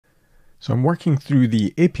So I'm working through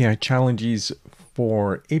the API challenges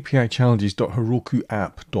for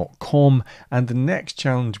apichallenges.herokuapp.com, and the next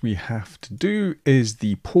challenge we have to do is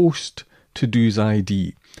the post to-dos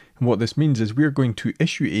ID. And what this means is we're going to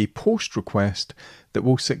issue a post request that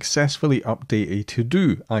will successfully update a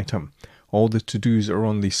to-do item. All the to-dos are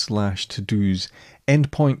on the /todos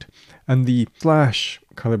endpoint, and the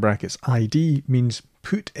 /ID means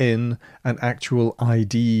put in an actual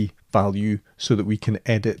ID value so that we can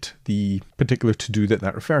edit the particular to-do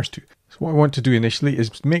that refers to. So what I want to do initially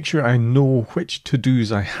is make sure I know which to-dos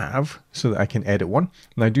I have so that I can edit one.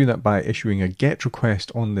 And I do that by issuing a GET request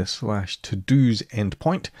on this /todos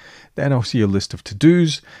endpoint. Then I'll see a list of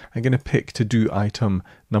to-dos. I'm going to pick to-do item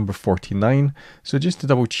number 49. So just to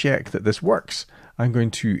double check that this works, I'm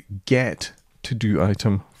going to get to-do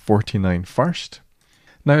item 49 first.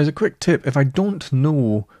 Now, as a quick tip, if I don't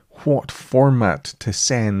know what format to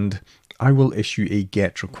send, I will issue a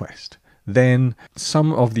GET request. Then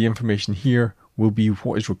some of the information here will be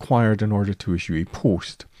what is required in order to issue a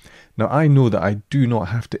post. Now, I know that I do not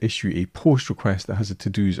have to issue a post request that has a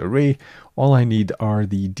to-dos array. All I need are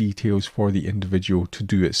the details for the individual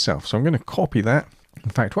to-do itself. So I'm going to copy that.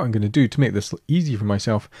 In fact, what I'm going to do to make this easy for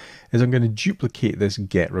myself is I'm going to duplicate this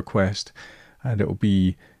GET request, and it will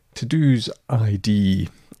be to-dos ID,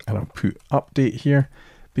 and I'll put update here,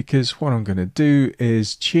 because what I'm going to do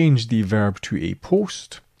is change the verb to a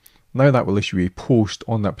post. Now that will issue a post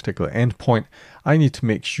on that particular endpoint. I need to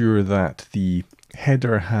make sure that the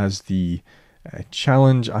header has the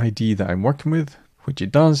challenge ID that I'm working with, which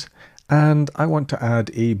it does, and I want to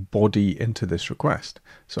add a body into this request.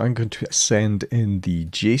 So I'm going to send in the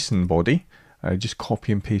JSON body. I just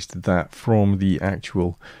copy and pasted that from the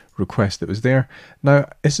actual request that was there. Now,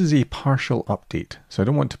 this is a partial update, so I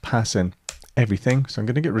don't want to pass in everything. So I'm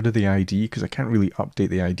going to get rid of the ID because I can't really update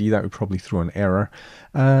the ID. That would probably throw an error.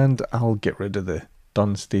 And I'll get rid of the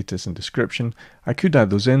done status and description. I could add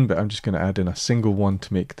those in, but I'm just going to add in a single one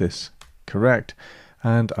to make this correct.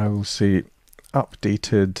 And I will say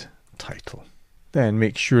updated title. Then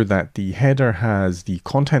make sure that the header has the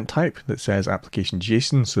content type that says application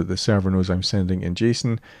JSON, so the server knows I'm sending in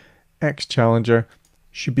JSON. X challenger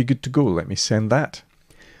should be good to go. Let me send that.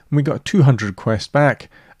 And we got 200 requests back,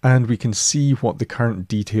 and we can see what the current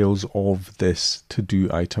details of this to-do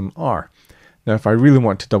item are. Now, if I really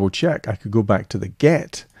want to double check, I could go back to the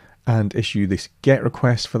GET and issue this GET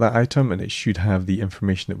request for that item, and it should have the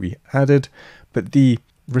information that we added, but the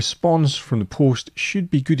response from the post should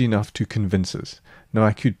be good enough to convince us. Now,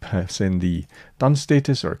 I could pass in the done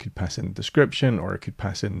status, or I could pass in the description, or I could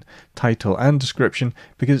pass in title and description,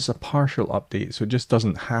 because it's a partial update, so it just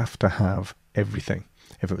doesn't have to have everything.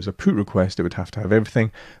 If it was a put request, it would have to have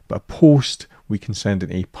everything, but a post, we can send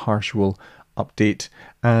in a partial update,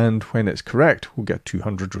 and when it's correct, we'll get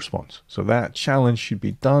 200 response. So that challenge should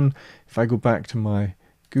be done. If I go back to my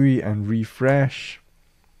GUI and refresh,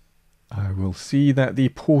 I will see that the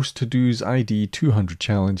post to-dos ID 200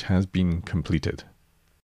 challenge has been completed.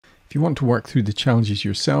 If you want to work through the challenges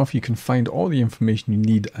yourself, you can find all the information you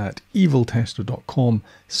need at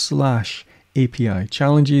eviltester.com/API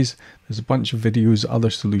challenges. There's a bunch of videos, other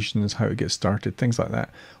solutions, how to get started, things like that.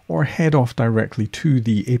 Or head off directly to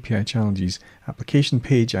the API challenges application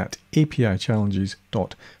page at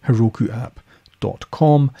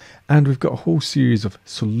apichallenges.herokuapp.com, and we've got a whole series of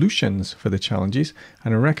solutions for the challenges,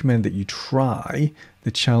 and I recommend that you try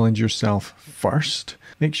the challenge yourself first.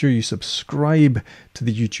 Make sure you subscribe to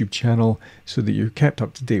the YouTube channel so that you're kept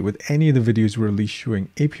up to date with any of the videos we release showing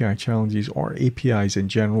API challenges or APIs in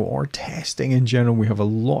general or testing in general. We have a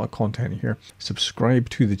lot of content here. Subscribe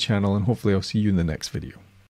to the channel, and hopefully I'll see you in the next video.